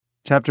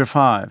Chapter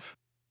 5.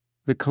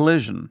 The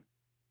Collision.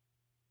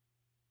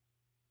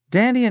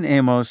 Danny and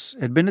Amos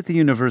had been at the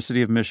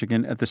University of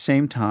Michigan at the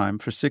same time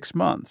for 6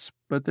 months,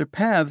 but their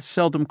paths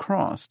seldom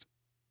crossed.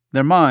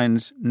 Their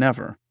minds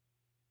never.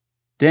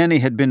 Danny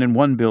had been in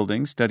one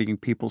building studying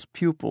people's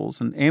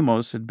pupils, and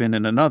Amos had been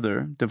in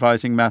another,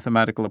 devising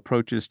mathematical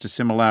approaches to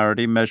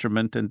similarity,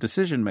 measurement, and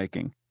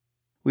decision-making.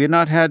 "We had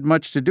not had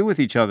much to do with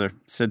each other,"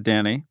 said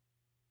Danny.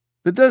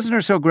 The dozen or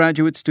so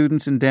graduate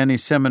students in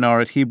Danny's seminar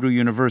at Hebrew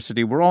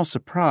University were all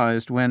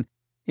surprised when,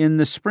 in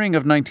the spring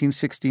of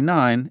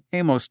 1969,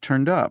 Amos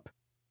turned up.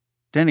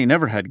 Danny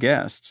never had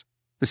guests.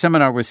 The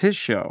seminar was his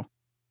show.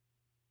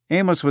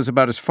 Amos was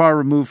about as far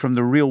removed from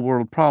the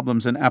real-world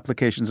problems and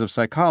applications of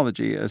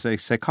psychology as a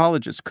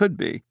psychologist could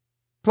be.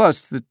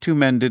 Plus, the two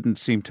men didn't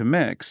seem to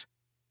mix.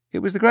 "It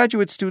was the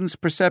graduate students'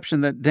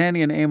 perception that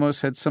Danny and Amos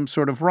had some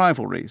sort of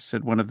rivalry,"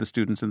 said one of the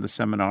students in the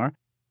seminar.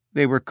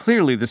 "They were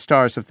clearly the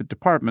stars of the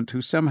department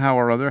who somehow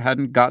or other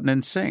hadn't gotten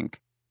in sync."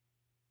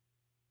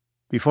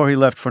 Before he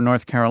left for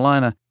North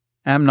Carolina,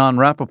 Amnon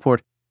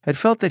Rappaport had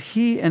felt that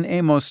he and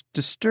Amos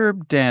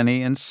disturbed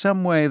Danny in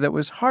some way that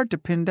was hard to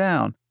pin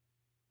down.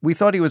 "We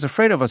thought he was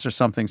afraid of us or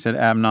something," said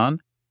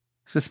Amnon.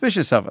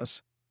 "Suspicious of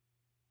us."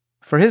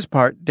 For his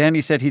part, Danny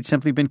said he'd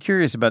simply been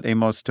curious about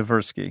Amos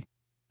Tversky.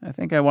 "I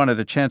think I wanted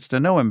a chance to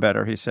know him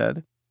better," he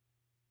said.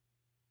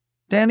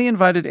 Danny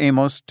invited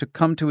Amos to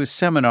come to his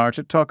seminar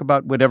to talk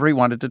about whatever he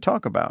wanted to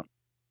talk about.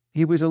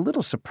 He was a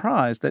little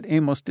surprised that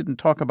Amos didn't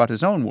talk about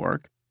his own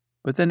work,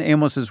 but then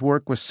Amos's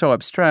work was so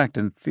abstract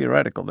and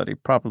theoretical that he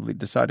probably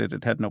decided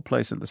it had no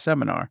place in the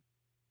seminar.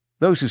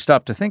 Those who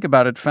stopped to think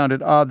about it found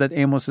it odd that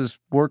Amos's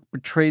work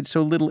betrayed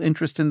so little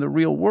interest in the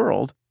real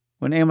world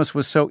when Amos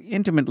was so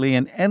intimately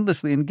and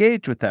endlessly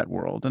engaged with that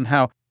world, and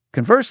how,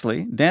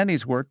 conversely,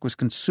 Danny's work was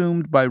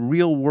consumed by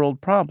real-world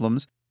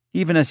problems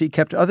even as he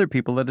kept other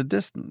people at a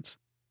distance.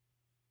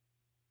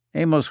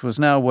 Amos was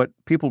now what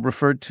people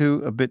referred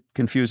to, a bit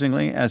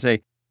confusingly, as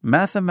a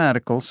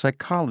mathematical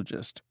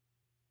psychologist.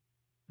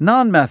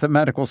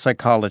 Non-mathematical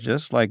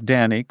psychologists, like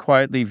Danny,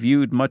 quietly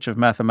viewed much of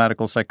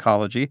mathematical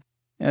psychology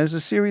as a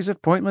series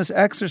of pointless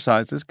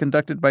exercises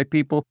conducted by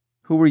people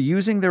who were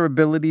using their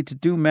ability to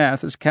do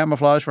math as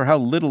camouflage for how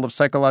little of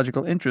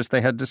psychological interest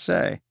they had to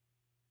say.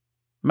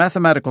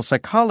 Mathematical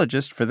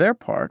psychologists, for their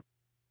part,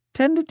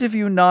 tended to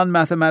view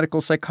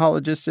non-mathematical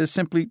psychologists as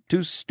simply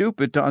too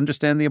stupid to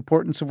understand the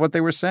importance of what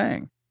they were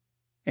saying.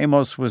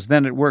 Amos was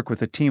then at work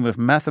with a team of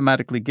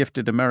mathematically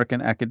gifted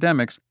American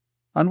academics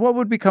on what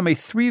would become a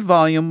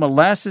 3-volume,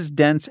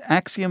 molasses-dense,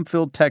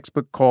 axiom-filled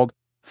textbook called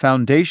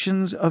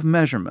Foundations of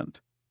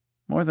Measurement.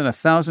 More than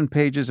 1,000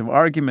 pages of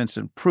arguments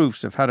and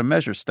proofs of how to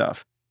measure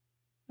stuff.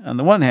 On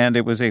the one hand,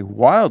 it was a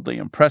wildly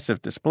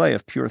impressive display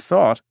of pure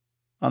thought.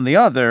 On the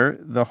other,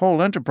 the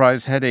whole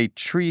enterprise had a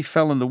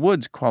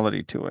tree-fell-in-the-woods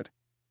quality to it.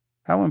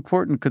 How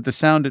important could the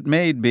sound it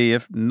made be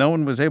if no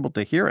one was able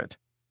to hear it?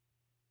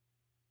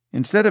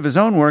 Instead of his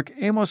own work,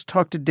 Amos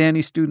talked to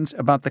Danny students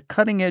about the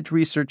cutting-edge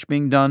research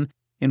being done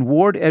in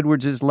Ward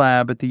Edwards'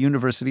 lab at the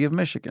University of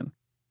Michigan.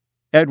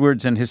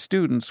 Edwards and his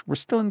students were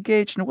still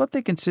engaged in what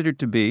they considered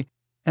to be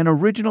an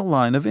original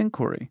line of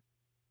inquiry.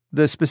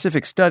 The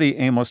specific study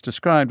Amos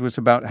described was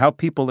about how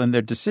people in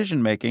their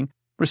decision-making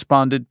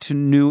responded to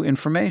new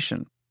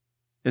information.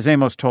 As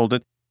Amos told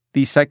it,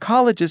 the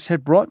psychologists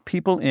had brought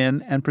people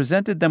in and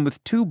presented them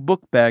with 2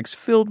 book bags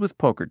filled with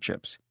poker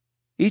chips.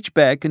 Each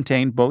bag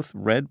contained both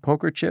red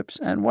poker chips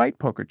and white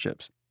poker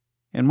chips.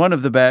 In one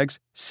of the bags,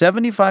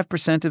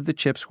 75% of the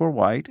chips were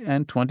white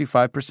and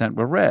 25%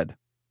 were red.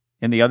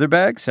 In the other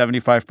bag,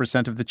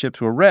 75% of the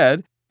chips were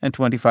red and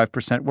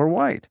 25% were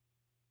white.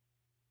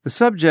 The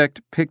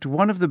subject picked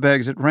one of the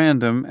bags at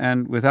random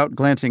and, without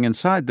glancing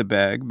inside the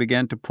bag,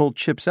 began to pull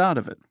chips out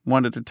of it,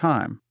 one at a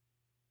time.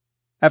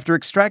 After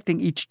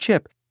extracting each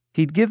chip,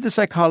 he'd give the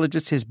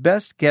psychologist his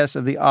best guess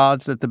of the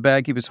odds that the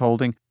bag he was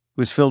holding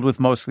was filled with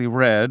mostly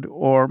red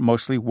or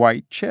mostly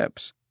white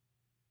chips.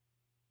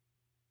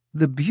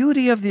 The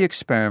beauty of the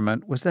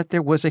experiment was that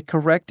there was a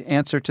correct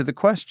answer to the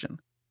question.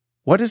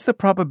 What is the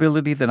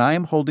probability that I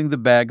am holding the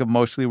bag of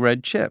mostly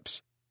red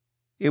chips?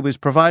 It was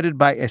provided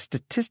by a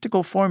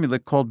statistical formula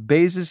called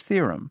Bayes'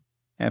 theorem,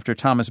 after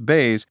Thomas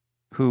Bayes,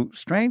 who,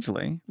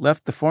 strangely,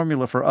 left the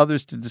formula for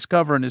others to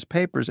discover in his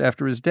papers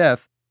after his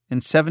death in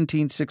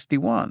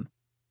 1761.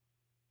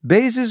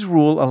 Bayes'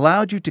 rule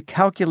allowed you to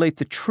calculate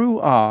the true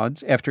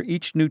odds after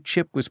each new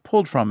chip was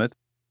pulled from it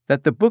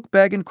that the book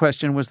bag in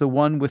question was the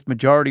one with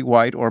majority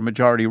white or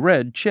majority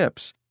red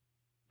chips.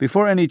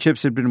 Before any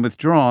chips had been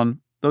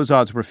withdrawn, those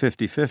odds were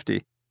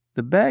 50-50.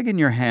 The bag in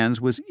your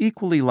hands was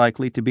equally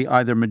likely to be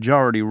either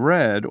majority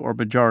red or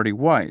majority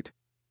white.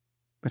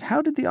 But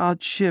how did the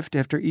odds shift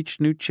after each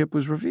new chip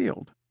was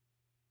revealed?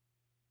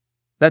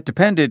 That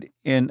depended,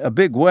 in a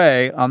big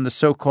way, on the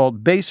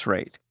so-called base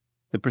rate,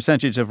 the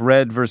percentage of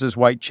red versus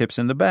white chips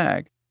in the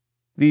bag.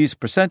 These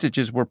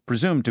percentages were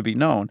presumed to be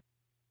known.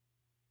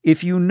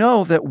 If you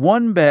know that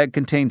one bag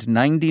contains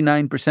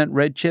 99%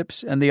 red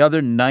chips and the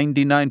other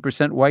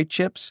 99% white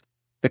chips,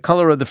 The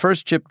color of the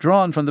first chip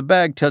drawn from the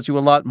bag tells you a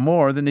lot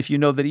more than if you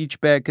know that each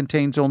bag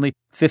contains only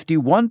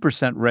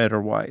 51% red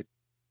or white.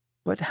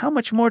 But how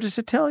much more does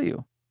it tell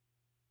you?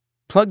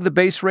 Plug the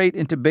base rate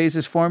into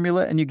Bayes'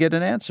 formula and you get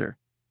an answer.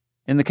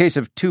 In the case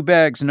of two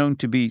bags known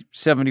to be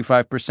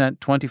 75%,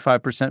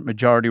 25%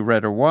 majority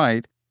red or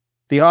white,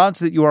 the odds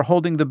that you are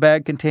holding the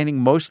bag containing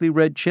mostly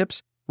red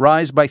chips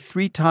rise by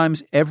 3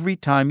 times every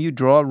time you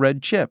draw a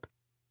red chip,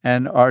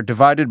 and are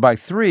divided by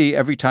 3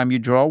 every time you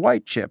draw a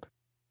white chip.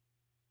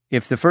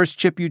 If the first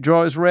chip you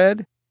draw is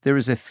red, there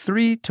is a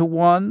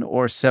 3-to-1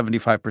 or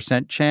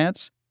 75%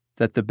 chance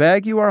that the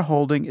bag you are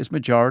holding is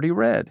majority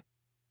red.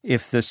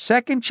 If the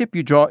second chip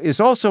you draw is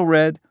also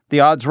red,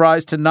 the odds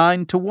rise to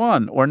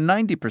 9-to-1 or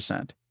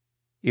 90%.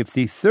 If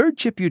the third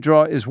chip you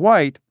draw is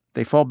white,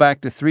 they fall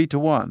back to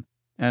 3-to-1,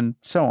 and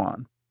so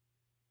on.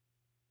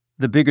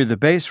 The bigger the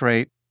base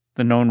rate,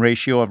 the known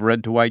ratio of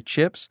red to white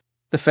chips,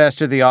 the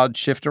faster the odds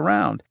shift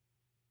around.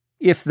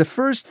 If the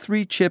first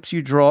 3 chips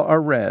you draw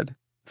are red,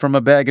 from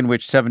a bag in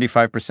which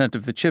 75%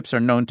 of the chips are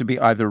known to be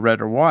either red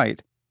or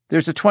white,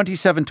 there's a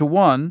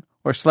 27-to-1,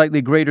 or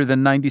slightly greater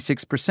than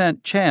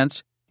 96%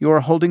 chance you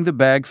are holding the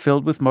bag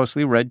filled with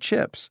mostly red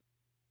chips.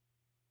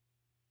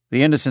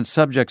 The innocent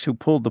subjects who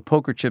pulled the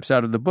poker chips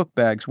out of the book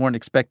bags weren't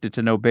expected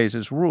to know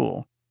Bayes'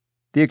 rule.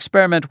 The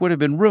experiment would have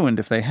been ruined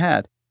if they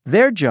had.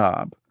 Their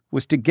job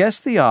was to guess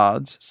the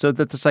odds so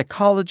that the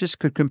psychologist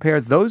could compare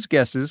those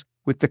guesses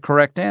with the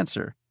correct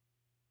answer.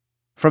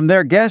 From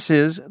their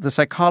guesses, the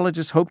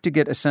psychologists hoped to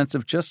get a sense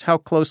of just how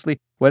closely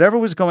whatever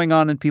was going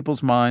on in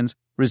people's minds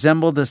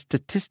resembled a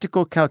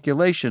statistical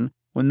calculation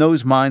when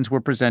those minds were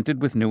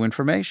presented with new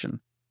information.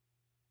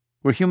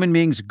 Were human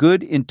beings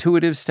good,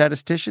 intuitive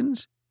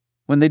statisticians?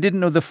 When they didn't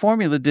know the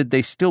formula, did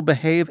they still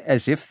behave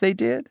as if they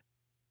did?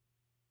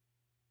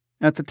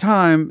 At the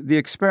time, the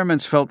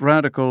experiments felt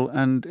radical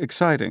and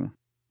exciting.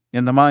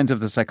 In the minds of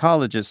the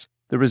psychologists,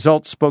 the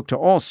results spoke to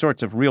all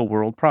sorts of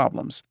real-world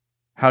problems.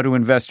 How do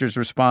investors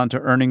respond to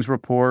earnings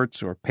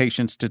reports, or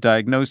patients to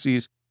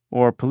diagnoses,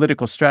 or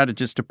political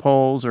strategists to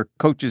polls, or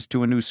coaches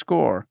to a new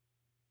score?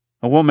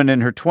 A woman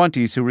in her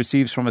 20s who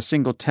receives from a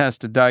single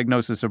test a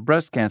diagnosis of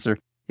breast cancer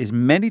is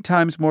many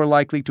times more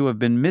likely to have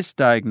been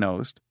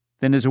misdiagnosed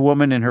than is a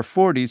woman in her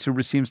 40s who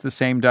receives the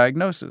same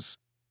diagnosis.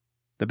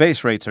 The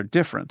base rates are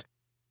different.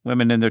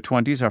 Women in their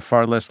 20s are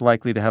far less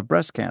likely to have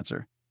breast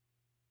cancer.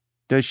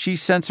 Does she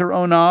sense her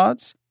own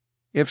odds?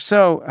 If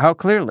so, how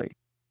clearly?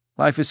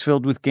 Life is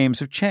filled with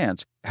games of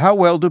chance. How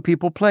well do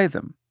people play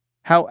them?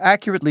 How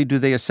accurately do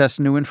they assess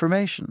new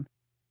information?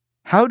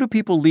 How do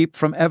people leap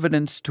from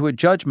evidence to a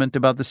judgment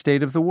about the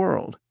state of the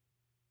world?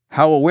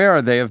 How aware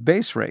are they of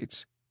base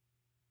rates?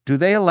 Do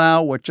they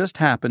allow what just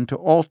happened to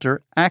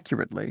alter,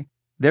 accurately,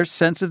 their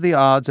sense of the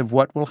odds of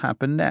what will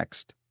happen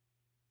next?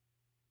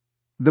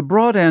 The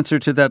broad answer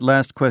to that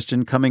last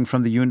question coming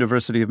from the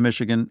University of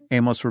Michigan,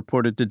 Amos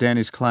reported to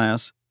Danny's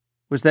class,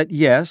 was that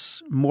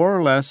yes, more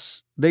or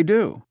less, they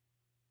do.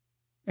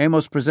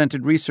 Amos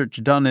presented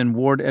research done in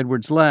Ward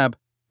Edwards' lab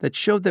that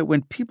showed that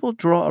when people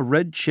draw a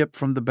red chip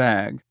from the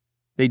bag,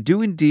 they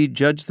do indeed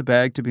judge the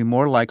bag to be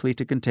more likely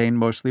to contain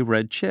mostly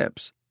red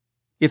chips.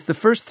 If the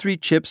first 3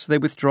 chips they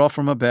withdraw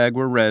from a bag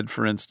were red,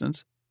 for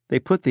instance, they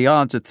put the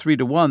odds at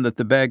 3-to-1 that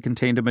the bag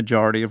contained a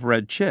majority of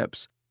red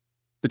chips.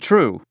 The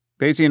true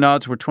Bayesian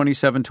odds were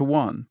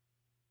 27-to-1.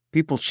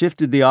 People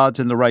shifted the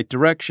odds in the right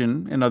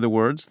direction. In other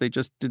words, they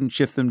just didn't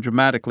shift them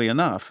dramatically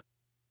enough.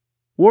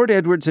 Ward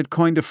Edwards had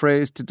coined a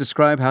phrase to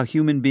describe how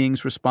human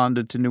beings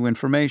responded to new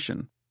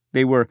information.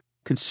 They were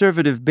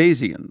conservative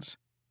Bayesians.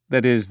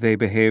 That is, they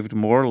behaved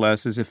more or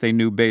less as if they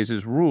knew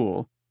Bayes'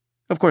 rule.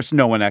 Of course,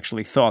 no one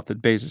actually thought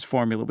that Bayes'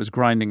 formula was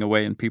grinding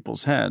away in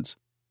people's heads.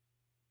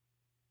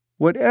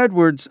 What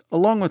Edwards,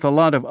 along with a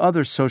lot of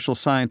other social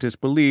scientists,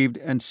 believed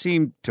and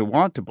seemed to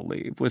want to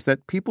believe was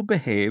that people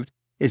behaved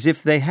as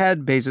if they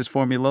had Bayes'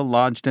 formula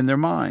lodged in their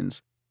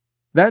minds.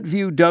 That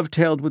view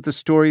dovetailed with the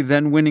story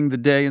then winning the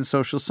day in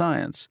social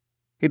science.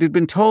 It had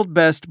been told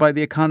best by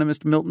the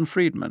economist Milton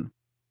Friedman.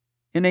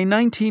 In a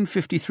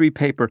 1953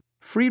 paper,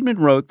 Friedman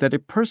wrote that a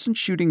person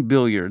shooting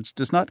billiards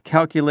does not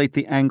calculate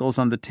the angles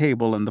on the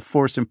table and the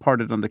force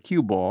imparted on the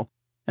cue ball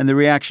and the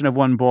reaction of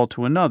one ball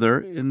to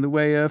another in the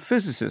way a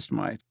physicist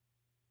might.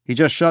 He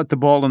just shot the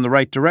ball in the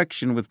right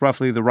direction with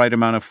roughly the right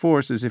amount of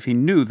force as if he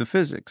knew the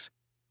physics.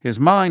 His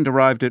mind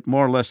arrived at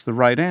more or less the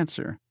right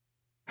answer.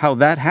 How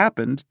that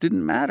happened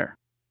didn't matter.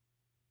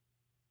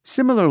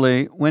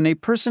 Similarly, when a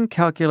person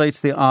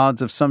calculates the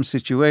odds of some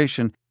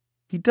situation,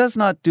 he does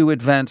not do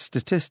advanced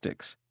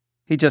statistics.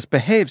 He just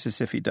behaves as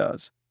if he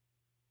does.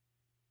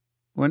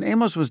 When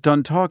Amos was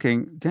done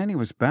talking, Danny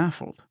was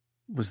baffled.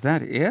 Was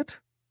that it?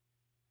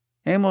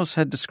 Amos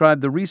had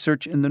described the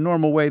research in the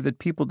normal way that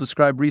people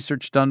describe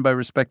research done by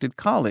respected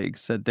colleagues,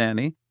 said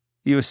Danny.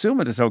 You assume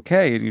it is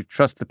okay and you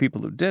trust the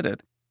people who did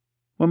it.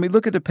 When we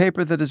look at a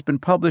paper that has been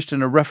published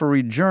in a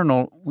refereed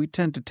journal, we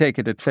tend to take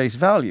it at face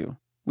value.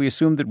 We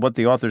assume that what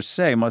the authors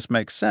say must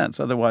make sense,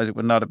 otherwise it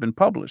would not have been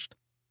published.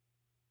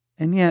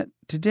 And yet,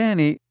 to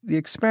Danny, the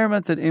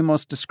experiment that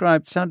Amos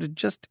described sounded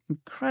just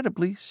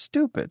incredibly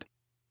stupid.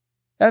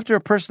 After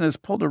a person has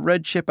pulled a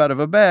red chip out of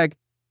a bag,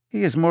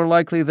 he is more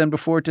likely than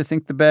before to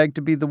think the bag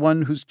to be the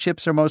one whose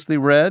chips are mostly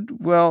red.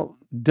 Well,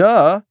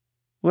 duh.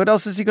 What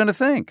else is he going to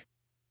think?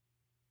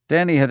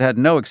 Danny had had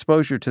no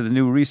exposure to the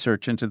new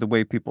research into the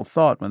way people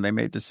thought when they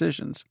made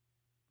decisions.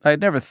 I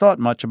had never thought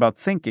much about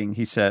thinking,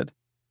 he said.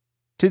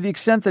 To the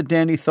extent that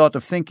Danny thought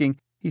of thinking,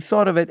 he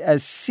thought of it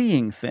as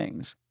seeing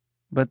things.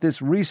 But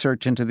this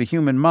research into the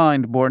human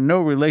mind bore no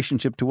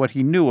relationship to what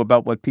he knew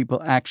about what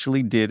people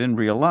actually did in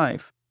real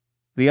life.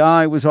 The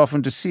eye was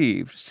often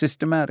deceived,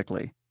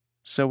 systematically.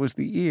 So was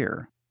the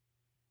ear.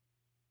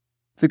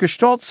 The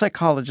Gestalt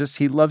psychologists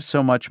he loved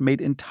so much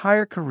made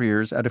entire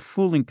careers out of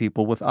fooling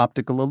people with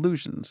optical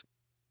illusions.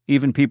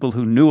 Even people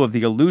who knew of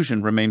the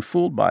illusion remained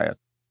fooled by it.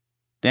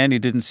 Danny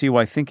didn't see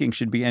why thinking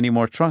should be any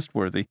more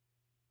trustworthy.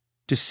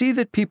 To see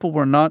that people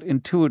were not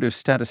intuitive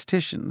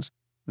statisticians,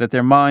 that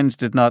their minds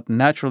did not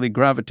naturally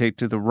gravitate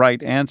to the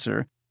right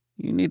answer,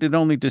 you needed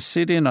only to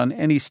sit in on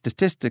any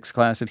statistics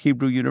class at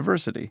Hebrew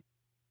University.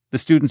 The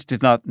students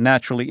did not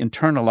naturally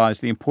internalize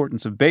the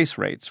importance of base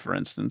rates, for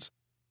instance.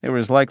 They were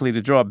as likely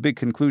to draw a big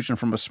conclusion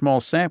from a small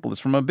sample as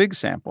from a big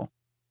sample.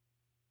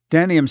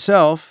 Danny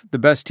himself, the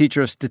best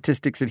teacher of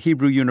statistics at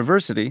Hebrew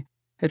University,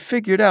 had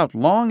figured out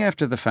long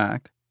after the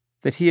fact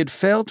that he had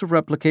failed to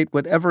replicate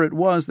whatever it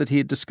was that he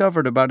had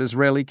discovered about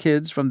Israeli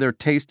kids from their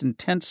taste in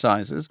tent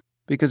sizes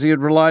because he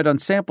had relied on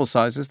sample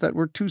sizes that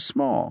were too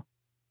small.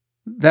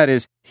 That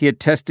is, he had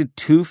tested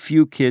too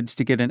few kids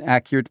to get an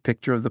accurate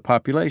picture of the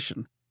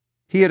population.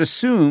 He had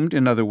assumed,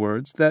 in other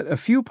words, that a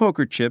few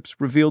poker chips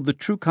revealed the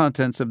true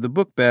contents of the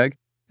book bag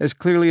as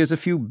clearly as a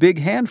few big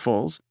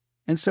handfuls,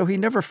 and so he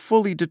never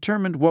fully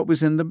determined what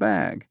was in the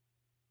bag.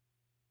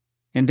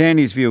 In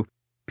Danny's view,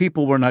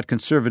 people were not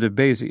conservative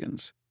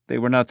Bayesians. They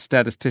were not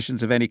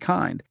statisticians of any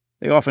kind.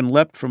 They often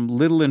leapt from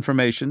little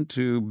information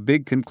to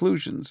big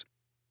conclusions.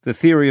 The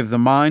theory of the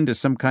mind as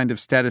some kind of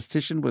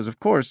statistician was, of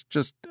course,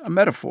 just a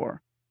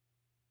metaphor.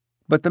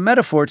 But the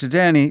metaphor to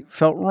Danny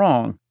felt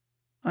wrong.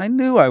 I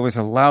knew I was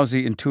a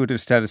lousy intuitive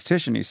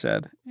statistician, he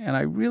said, and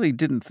I really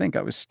didn't think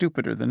I was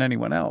stupider than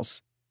anyone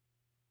else.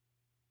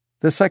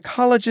 The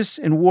psychologists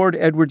in Ward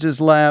Edwards's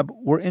lab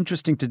were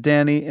interesting to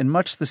Danny in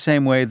much the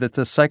same way that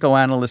the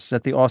psychoanalysts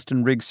at the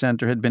Austin Riggs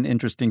Center had been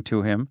interesting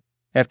to him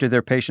after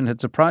their patient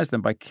had surprised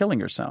them by killing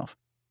herself.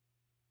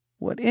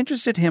 What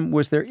interested him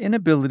was their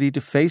inability to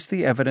face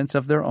the evidence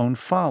of their own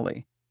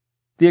folly.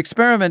 The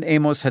experiment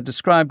Amos had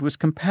described was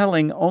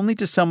compelling only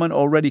to someone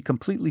already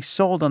completely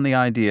sold on the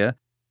idea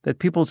that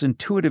people's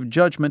intuitive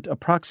judgment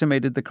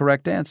approximated the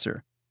correct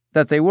answer,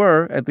 that they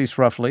were, at least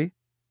roughly,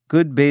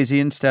 good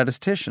Bayesian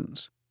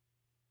statisticians.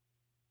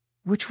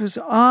 Which was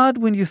odd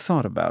when you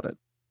thought about it.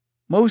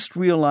 Most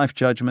real-life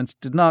judgments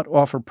did not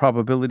offer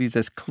probabilities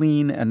as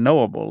clean and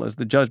knowable as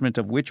the judgment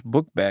of which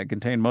book bag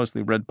contained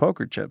mostly red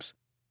poker chips.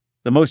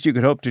 The most you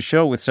could hope to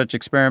show with such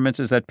experiments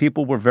is that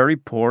people were very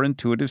poor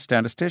intuitive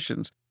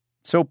statisticians,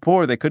 so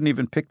poor they couldn't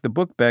even pick the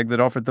book bag that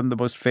offered them the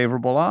most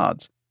favorable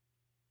odds.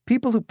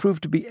 People who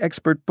proved to be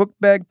expert book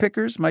bag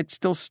pickers might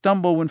still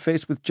stumble when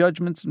faced with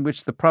judgments in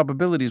which the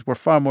probabilities were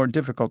far more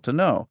difficult to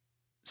know.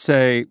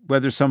 Say,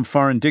 whether some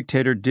foreign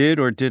dictator did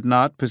or did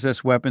not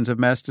possess weapons of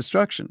mass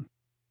destruction.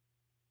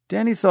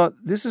 Danny thought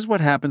this is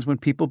what happens when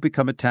people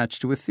become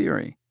attached to a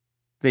theory.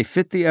 They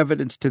fit the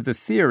evidence to the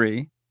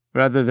theory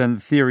rather than the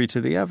theory to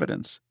the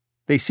evidence.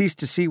 They cease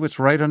to see what's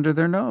right under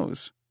their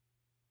nose.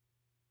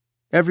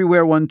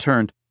 Everywhere one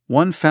turned,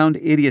 one found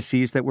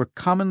idiocies that were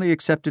commonly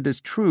accepted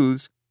as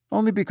truths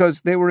only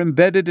because they were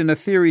embedded in a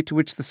theory to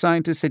which the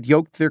scientists had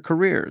yoked their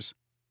careers.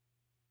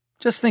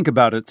 Just think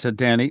about it, said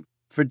Danny.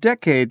 For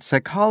decades,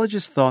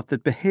 psychologists thought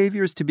that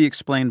behavior is to be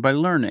explained by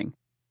learning,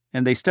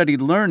 and they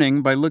studied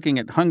learning by looking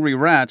at hungry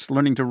rats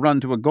learning to run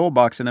to a goal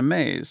box in a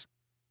maze.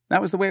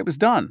 That was the way it was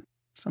done.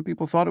 Some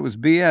people thought it was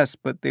BS,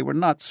 but they were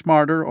not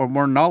smarter or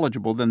more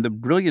knowledgeable than the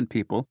brilliant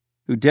people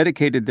who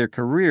dedicated their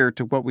career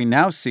to what we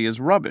now see as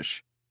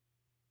rubbish.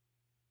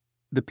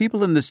 The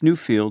people in this new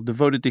field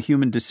devoted to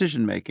human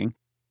decision-making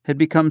had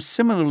become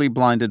similarly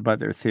blinded by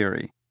their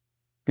theory.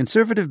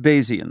 Conservative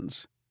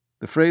Bayesians.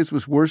 The phrase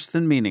was worse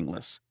than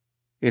meaningless.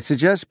 It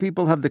suggests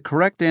people have the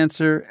correct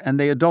answer and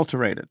they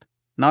adulterate it,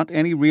 not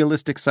any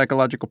realistic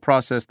psychological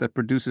process that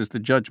produces the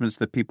judgments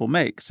that people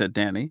make, said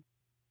Danny.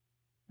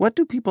 What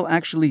do people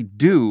actually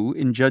do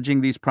in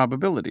judging these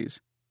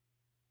probabilities?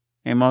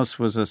 Amos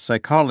was a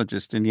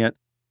psychologist, and yet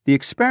the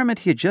experiment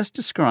he had just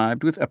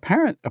described with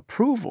apparent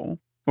approval,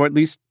 or at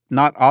least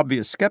not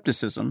obvious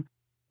skepticism,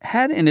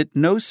 had in it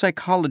no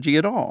psychology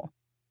at all.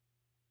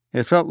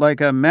 It felt like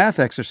a math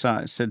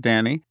exercise, said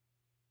Danny,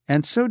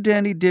 and so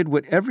Danny did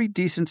what every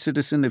decent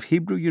citizen of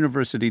Hebrew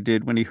University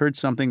did when he heard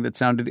something that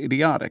sounded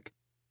idiotic.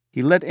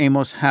 He let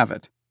Amos have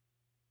it.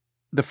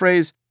 The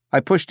phrase, "I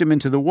pushed him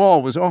into the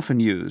wall," was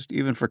often used,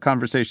 even for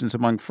conversations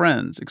among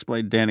friends,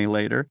 explained Danny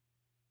later.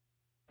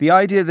 The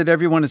idea that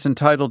everyone is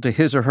entitled to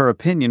his or her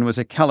opinion was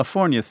a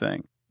California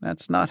thing.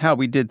 That's not how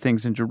we did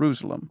things in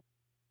Jerusalem.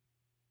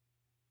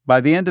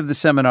 By the end of the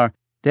seminar,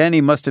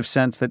 Danny must have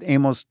sensed that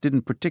Amos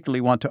didn't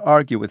particularly want to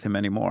argue with him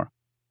anymore.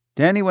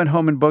 Danny went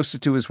home and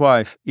boasted to his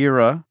wife,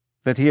 Ira,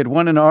 that he had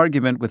won an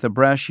argument with a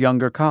brash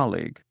younger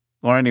colleague.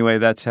 Or anyway,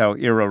 that's how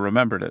Ira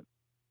remembered it.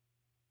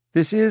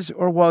 This is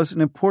or was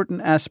an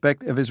important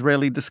aspect of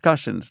Israeli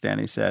discussions,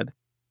 Danny said.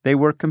 They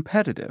were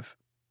competitive.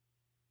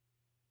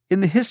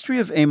 In the history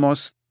of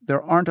Amos,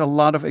 there aren't a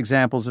lot of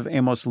examples of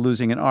Amos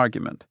losing an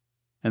argument,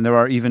 and there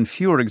are even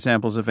fewer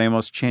examples of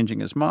Amos changing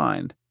his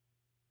mind.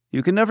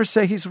 You can never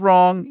say he's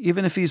wrong,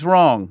 even if he's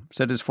wrong,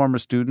 said his former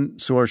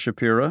student, Sor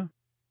Shapira.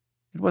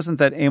 It wasn't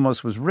that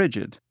Amos was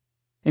rigid.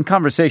 In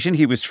conversation,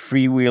 he was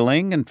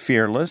freewheeling and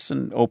fearless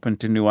and open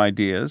to new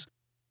ideas,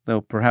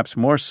 though perhaps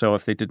more so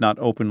if they did not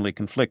openly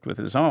conflict with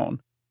his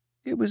own.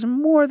 It was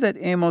more that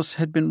Amos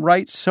had been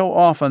right so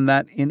often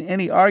that, in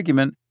any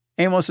argument,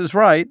 Amos is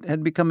right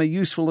had become a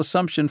useful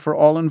assumption for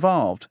all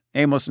involved,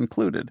 Amos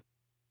included.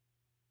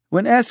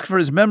 When asked for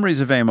his memories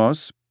of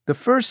Amos, the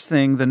first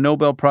thing the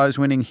Nobel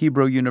Prize-winning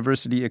Hebrew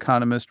University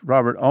economist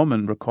Robert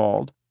Oman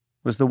recalled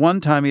was the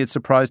one time he had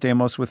surprised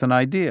Amos with an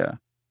idea.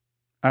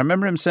 I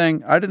remember him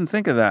saying, "I didn't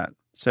think of that,"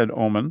 said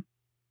Oman,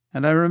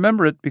 and I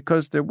remember it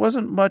because there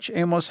wasn't much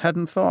Amos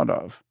hadn't thought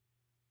of.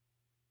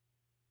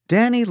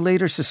 Danny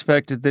later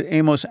suspected that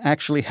Amos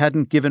actually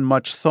hadn't given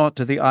much thought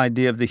to the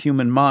idea of the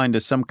human mind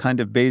as some kind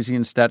of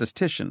Bayesian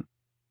statistician.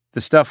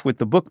 The stuff with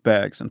the book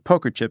bags and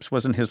poker chips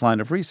wasn't his line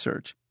of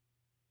research.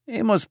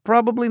 Amos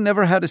probably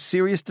never had a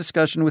serious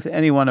discussion with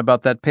anyone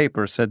about that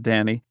paper, said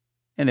Danny,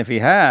 and if he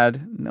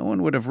had, no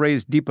one would have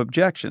raised deep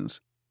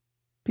objections.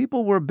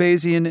 People were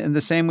Bayesian in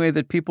the same way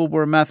that people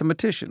were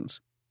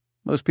mathematicians.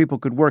 Most people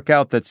could work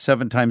out that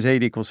 7 times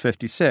 8 equals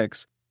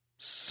 56.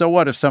 So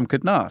what if some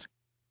could not?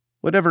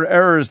 Whatever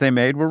errors they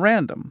made were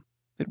random.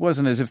 It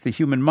wasn't as if the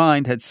human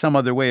mind had some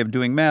other way of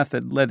doing math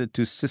that led it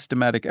to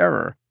systematic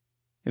error.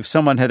 If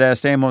someone had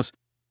asked Amos,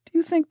 "Do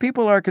you think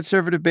people are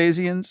conservative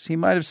Bayesians?" he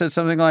might have said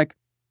something like,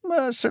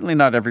 "Well, certainly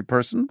not every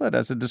person, but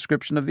as a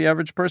description of the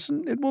average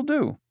person, it will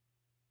do."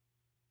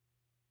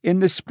 In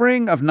the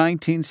spring of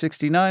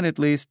 1969, at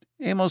least,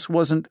 Amos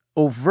wasn't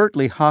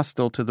overtly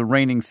hostile to the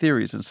reigning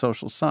theories in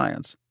social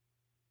science.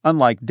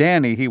 Unlike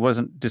Danny, he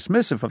wasn't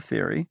dismissive of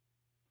theory.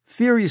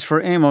 Theories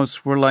for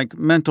Amos were like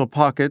mental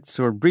pockets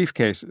or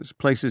briefcases,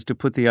 places to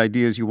put the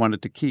ideas you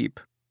wanted to keep.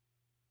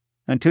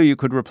 Until you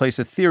could replace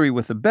a theory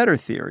with a better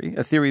theory,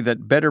 a theory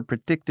that better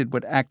predicted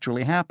what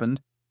actually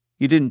happened,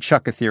 you didn't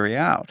chuck a theory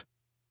out.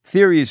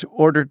 Theories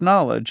ordered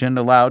knowledge and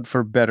allowed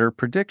for better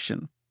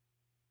prediction.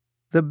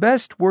 The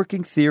best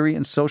working theory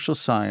in social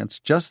science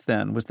just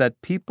then was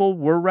that people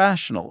were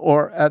rational,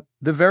 or, at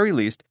the very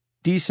least,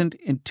 decent,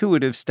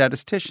 intuitive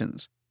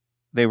statisticians.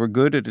 They were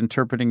good at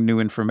interpreting new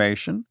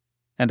information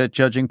and at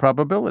judging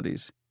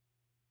probabilities.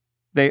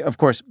 They, of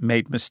course,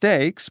 made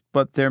mistakes,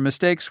 but their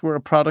mistakes were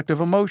a product of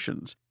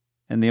emotions,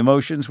 and the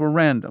emotions were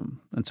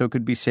random, and so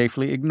could be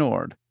safely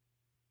ignored.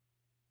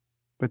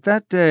 But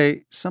that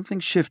day, something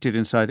shifted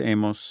inside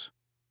Amos.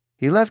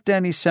 He left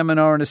Danny's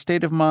seminar in a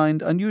state of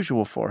mind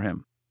unusual for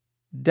him.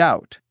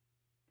 Doubt.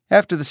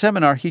 After the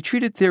seminar, he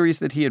treated theories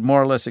that he had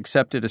more or less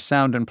accepted as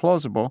sound and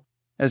plausible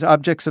as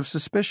objects of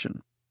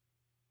suspicion.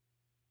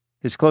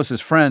 His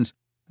closest friends,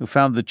 who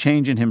found the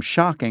change in him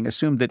shocking,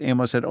 assumed that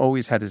Amos had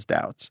always had his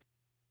doubts.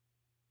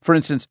 For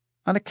instance,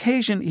 on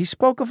occasion, he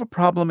spoke of a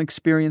problem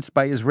experienced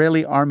by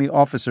Israeli army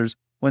officers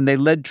when they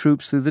led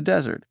troops through the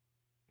desert.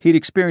 He'd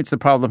experienced the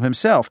problem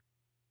himself.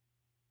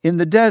 In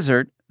the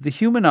desert, the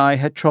human eye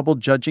had trouble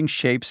judging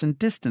shapes and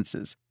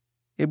distances.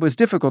 It was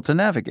difficult to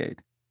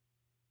navigate.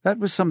 That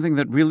was something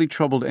that really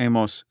troubled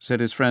Amos,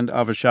 said his friend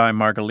Avishai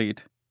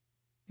Margalit.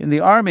 In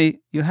the army,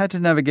 you had to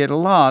navigate a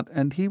lot,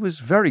 and he was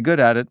very good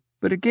at it,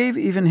 but it gave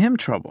even him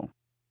trouble.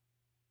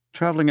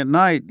 Traveling at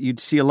night, you'd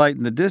see a light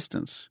in the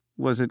distance.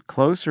 Was it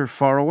close or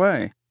far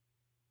away?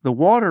 The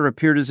water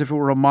appeared as if it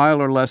were a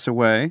mile or less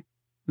away.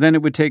 Then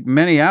it would take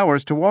many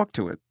hours to walk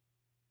to it.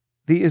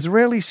 The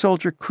Israeli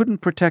soldier couldn't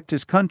protect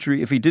his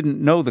country if he didn't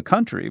know the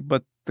country,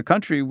 but the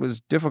country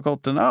was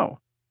difficult to know.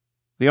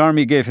 The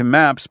army gave him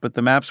maps, but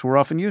the maps were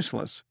often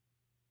useless.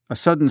 A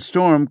sudden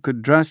storm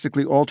could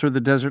drastically alter the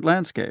desert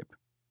landscape.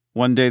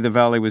 One day the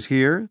valley was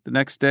here, the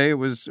next day it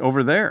was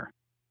over there.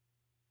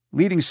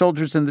 Leading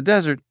soldiers in the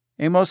desert,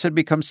 Amos had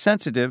become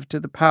sensitive to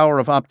the power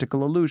of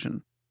optical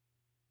illusion.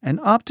 An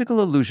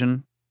optical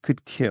illusion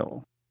could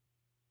kill.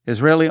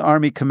 Israeli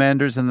army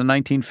commanders in the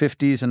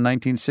 1950s and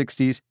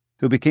 1960s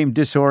who became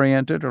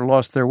disoriented or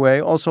lost their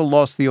way also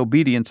lost the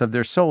obedience of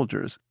their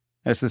soldiers,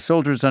 as the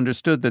soldiers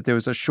understood that there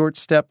was a short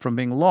step from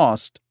being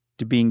lost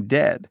to being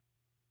dead.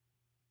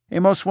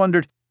 Amos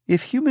wondered,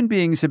 if human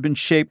beings had been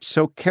shaped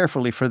so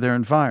carefully for their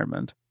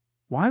environment,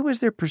 why was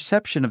their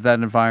perception of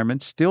that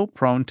environment still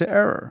prone to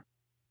error?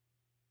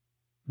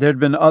 There had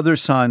been other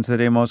signs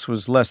that Amos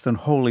was less than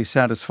wholly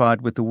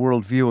satisfied with the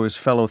worldview of his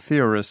fellow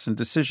theorists in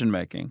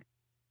decision-making.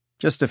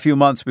 Just a few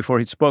months before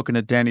he'd spoken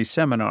at Danny's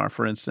seminar,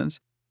 for instance,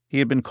 he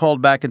had been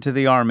called back into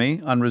the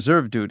army on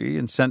reserve duty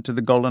and sent to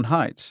the Golan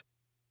Heights.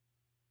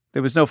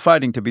 There was no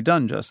fighting to be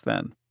done just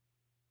then.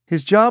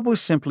 His job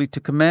was simply to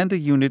command a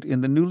unit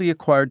in the newly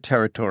acquired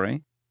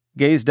territory,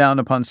 gaze down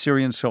upon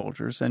Syrian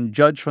soldiers, and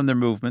judge from their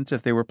movements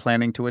if they were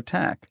planning to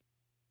attack.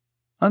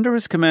 Under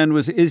his command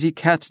was Izzy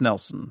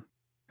Katznelson,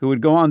 who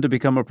would go on to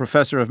become a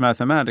professor of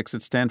mathematics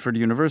at Stanford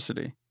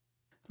University.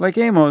 Like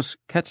Amos,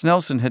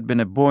 Katznelson had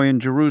been a boy in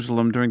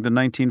Jerusalem during the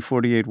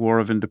 1948 War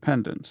of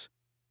Independence.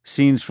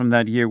 Scenes from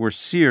that year were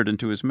seared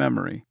into his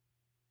memory.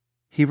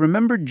 He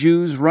remembered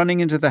Jews running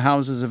into the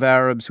houses of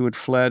Arabs who had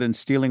fled and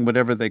stealing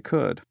whatever they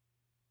could.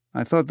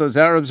 "I thought those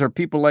Arabs are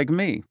people like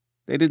me.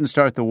 They didn't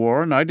start the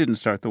war, and I didn't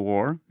start the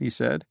war," he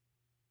said.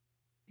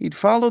 He'd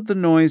followed the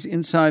noise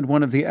inside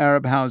one of the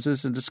Arab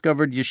houses and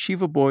discovered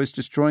yeshiva boys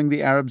destroying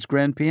the Arabs'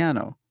 grand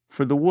piano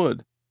for the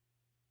wood.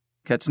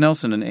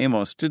 Katznelson and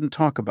Amos didn't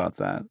talk about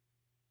that.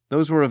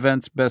 Those were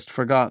events best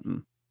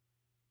forgotten.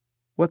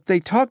 What they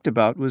talked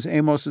about was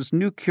Amos's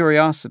new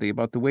curiosity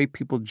about the way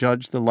people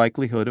judge the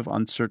likelihood of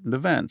uncertain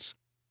events.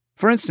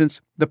 For instance,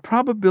 the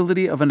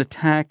probability of an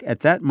attack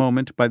at that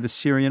moment by the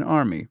Syrian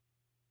army.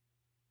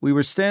 "We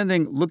were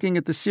standing looking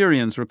at the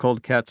Syrians,"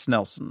 recalled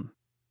Katznelson.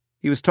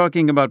 He was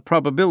talking about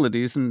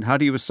probabilities and how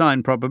do you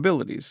assign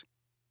probabilities.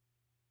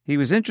 He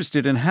was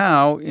interested in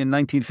how, in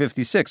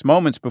 1956,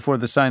 moments before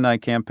the Sinai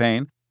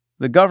campaign,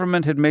 the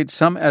government had made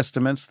some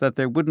estimates that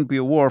there wouldn't be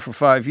a war for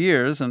 5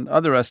 years and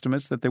other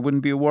estimates that there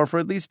wouldn't be a war for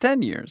at least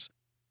 10 years.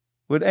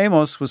 What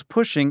Amos was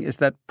pushing is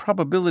that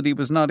probability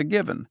was not a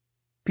given.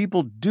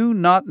 People do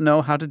not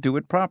know how to do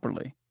it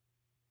properly.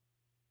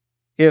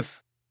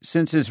 If,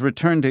 since his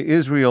return to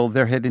Israel,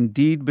 there had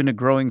indeed been a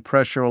growing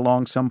pressure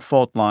along some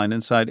fault line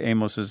inside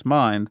Amos's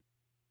mind,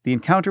 the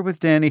encounter with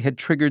Danny had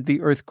triggered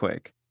the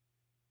earthquake.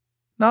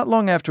 Not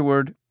long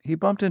afterward, he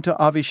bumped into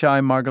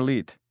Avishai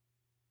Margalit.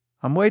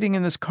 "I'm waiting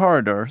in this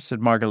corridor," said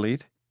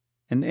Margalit,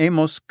 and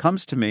Amos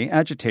comes to me,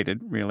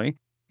 agitated, really.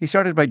 He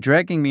started by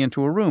dragging me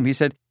into a room. He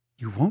said,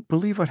 "You won't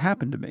believe what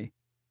happened to me."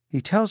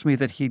 He tells me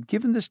that he'd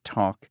given this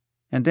talk,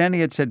 and Danny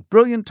had said,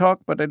 "Brilliant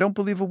talk, but I don't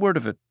believe a word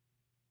of it."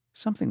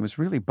 Something was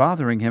really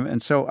bothering him,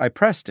 and so I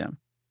pressed him.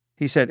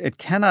 He said, "It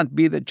cannot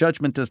be that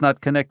judgment does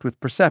not connect with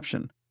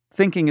perception.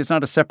 Thinking is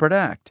not a separate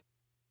act."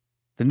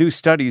 The new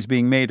studies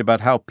being made about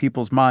how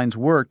people's minds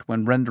worked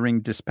when rendering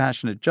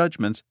dispassionate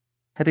judgments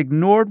had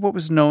ignored what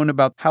was known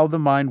about how the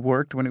mind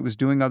worked when it was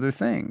doing other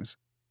things.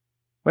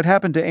 What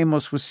happened to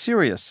Amos was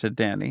serious, said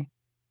Danny.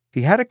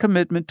 He had a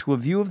commitment to a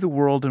view of the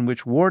world in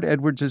which Ward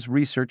Edwards's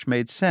research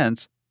made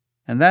sense,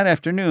 and that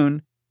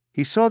afternoon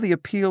he saw the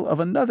appeal of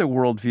another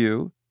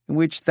worldview in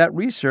which that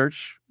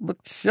research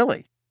looked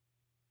silly.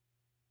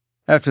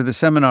 After the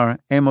seminar,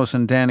 Amos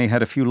and Danny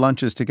had a few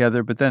lunches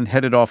together, but then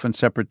headed off in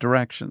separate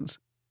directions.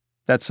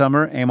 That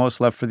summer, Amos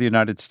left for the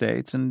United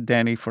States and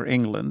Danny for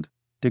England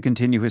to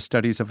continue his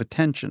studies of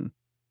attention.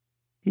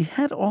 He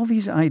had all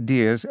these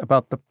ideas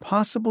about the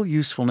possible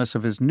usefulness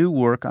of his new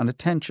work on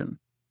attention,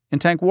 in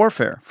tank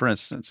warfare, for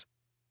instance.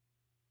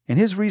 In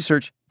his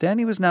research,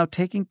 Danny was now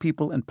taking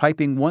people and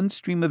piping one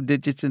stream of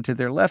digits into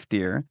their left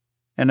ear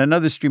and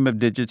another stream of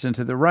digits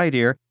into their right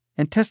ear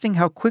and testing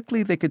how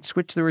quickly they could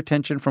switch their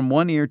attention from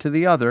one ear to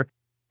the other,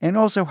 and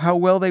also how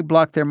well they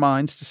blocked their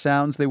minds to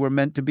sounds they were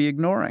meant to be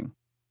ignoring.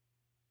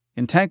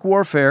 In tank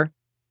warfare,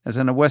 as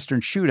in a Western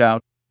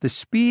shootout, the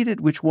speed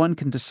at which one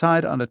can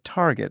decide on a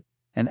target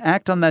and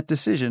act on that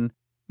decision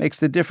makes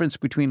the difference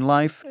between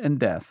life and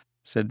death,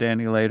 said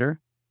Danny later.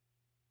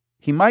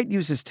 He might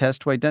use his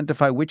test to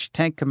identify which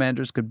tank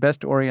commanders could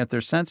best orient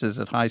their senses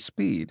at high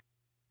speed,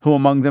 who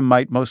among them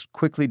might most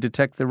quickly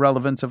detect the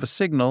relevance of a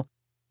signal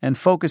and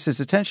focus his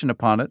attention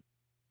upon it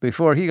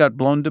before he got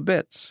blown to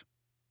bits.